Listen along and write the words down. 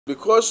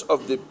Because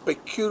of the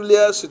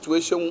peculiar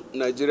situation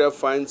Nigeria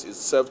finds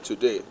itself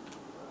today,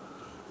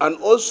 and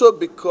also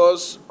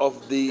because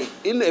of the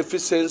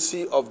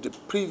inefficiency of the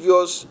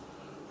previous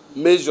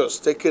measures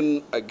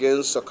taken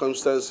against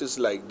circumstances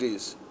like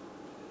this,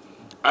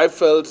 I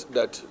felt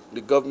that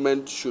the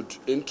government should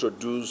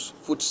introduce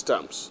food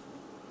stamps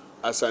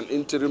as an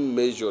interim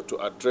measure to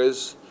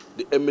address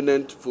the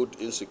imminent food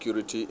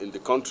insecurity in the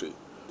country.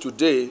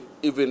 Today,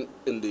 even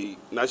in the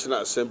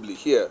National Assembly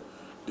here,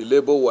 the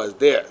Labour was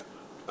there,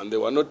 and they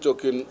were not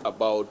talking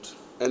about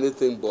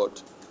anything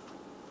but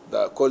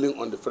calling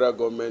on the federal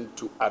government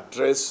to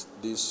address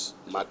this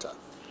matter.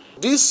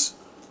 This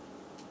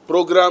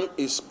program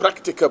is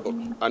practicable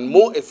and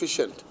more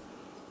efficient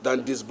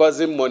than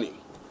disbursing money.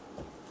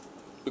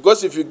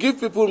 Because if you give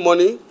people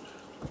money,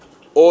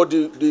 or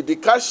the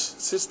cash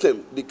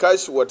system, the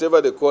cash whatever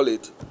they call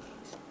it,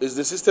 is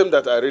the system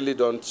that I really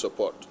don't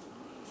support.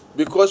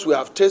 Because we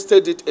have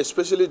tested it,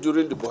 especially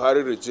during the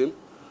Buhari regime,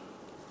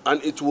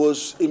 and it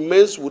was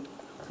immense with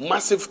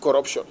massive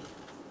corruption.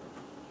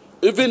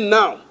 Even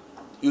now,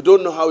 you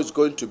don't know how it's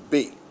going to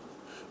be.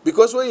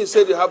 Because when you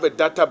say you have a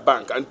data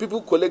bank, and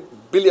people collect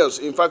billions,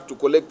 in fact, to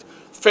collect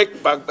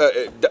fake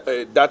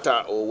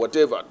data or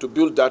whatever, to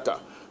build data,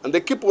 and they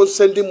keep on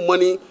sending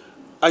money,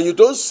 and you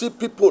don't see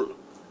people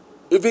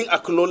even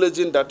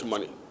acknowledging that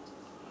money.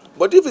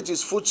 But if it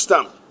is food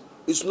stamp,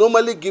 it's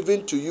normally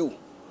given to you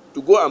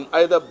to go and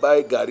either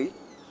buy gari,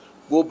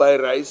 go buy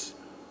rice,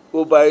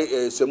 go buy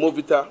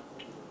semovita,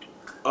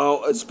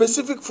 a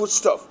specific food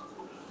stuff.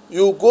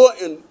 You go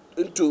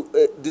into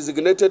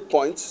designated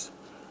points,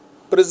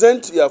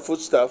 present your food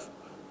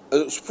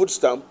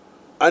stamp,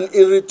 and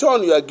in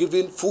return you are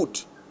given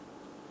food.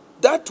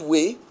 That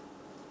way,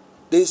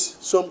 there's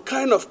some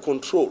kind of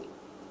control,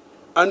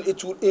 and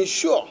it will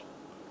ensure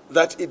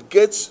that it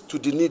gets to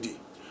the needy.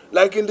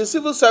 Like in the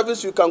civil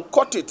service, you can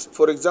cut it,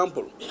 for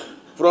example,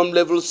 from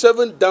level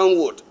 7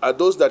 downward are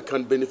those that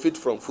can benefit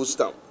from food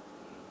stamp.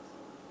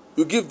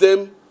 You give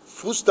them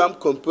food stamp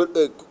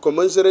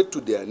commensurate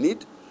to their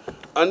need,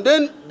 and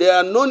then there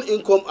are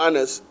non-income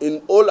earners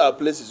in all our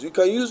places. You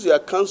can use your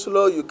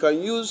councillor, you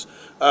can use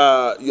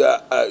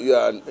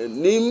your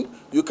NIM,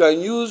 you can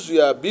use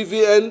your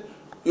BVN,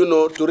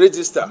 to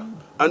register.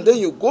 And then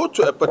you go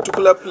to a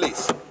particular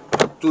place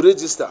to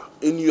register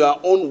in your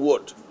own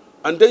ward,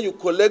 and then you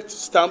collect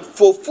stamp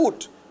for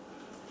food.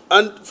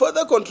 And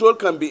further control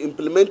can be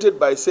implemented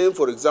by saying,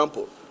 for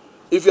example,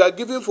 if you are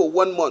giving for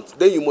 1 month,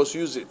 then you must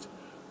use it.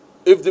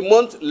 If the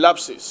month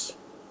lapses,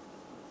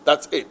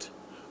 that's it.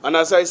 And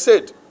as I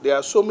said, there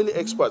are so many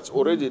experts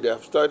already, they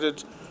have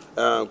started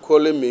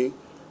calling me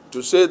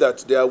to say that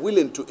they are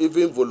willing to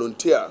even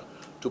volunteer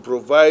to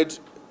provide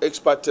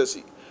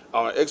expertise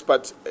or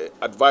expert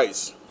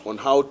advice on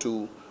how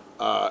to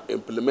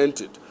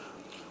implement it.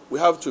 We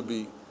have to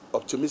be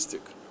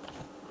optimistic.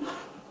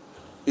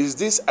 Is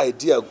this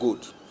idea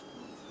good?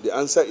 The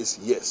answer is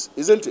yes,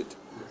 isn't it?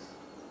 Yes.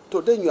 So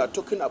then you are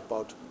talking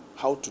about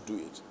how to do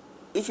it.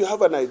 If you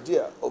have an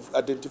idea of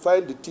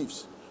identifying the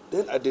thieves,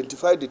 then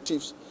identify the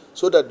thieves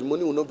so that the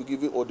money will not be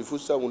given or the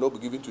food stamp will not be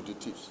given to the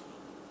thieves.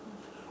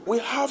 We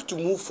have to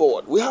move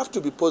forward. We have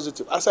to be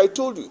positive. As I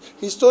told you,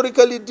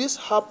 historically this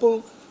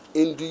happened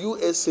in the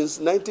US since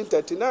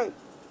 1939.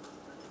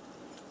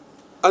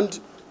 And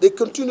they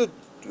continue,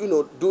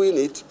 doing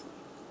it.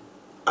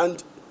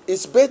 And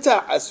it's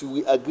better, as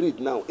we agreed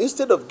now,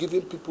 instead of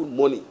giving people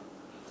money,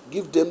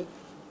 give them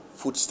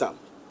food stamp.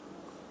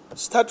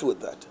 Start with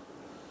that.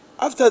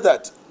 After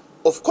that,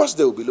 of course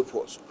there will be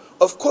loopholes.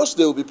 Of course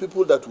there will be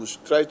people that will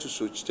try to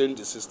sustain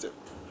the system.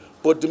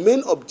 But the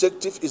main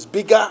objective is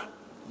bigger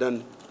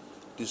than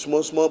the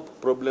small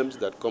problems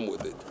that come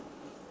with it.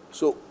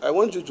 So I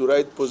want you to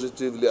write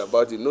positively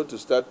about it, not to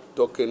start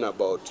talking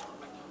about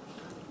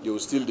you will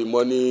steal the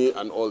money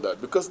and all that.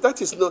 Because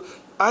that is not,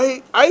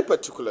 I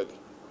particularly,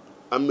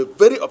 I'm a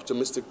very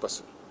optimistic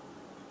person.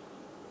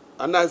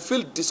 And I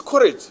feel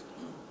discouraged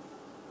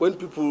when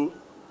people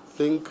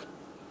think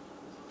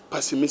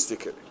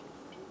pessimistically.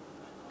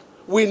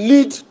 We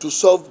need to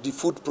solve the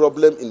food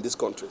problem in this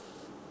country.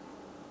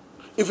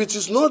 If it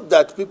is not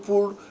that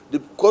the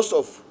cost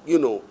of,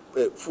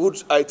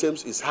 food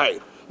items is high,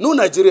 no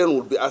Nigerian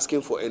will be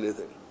asking for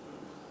anything.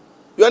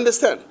 You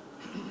understand?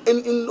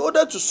 And in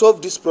order to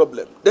solve this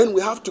problem, then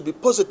we have to be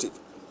positive.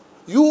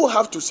 You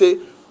have to say,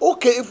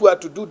 okay, if we are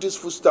to do this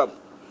food stamp,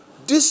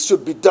 this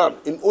should be done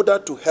in order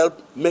to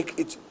help make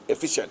it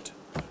efficient.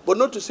 But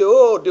not to say,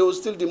 oh, they will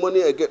steal the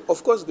money again.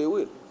 Of course they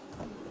will.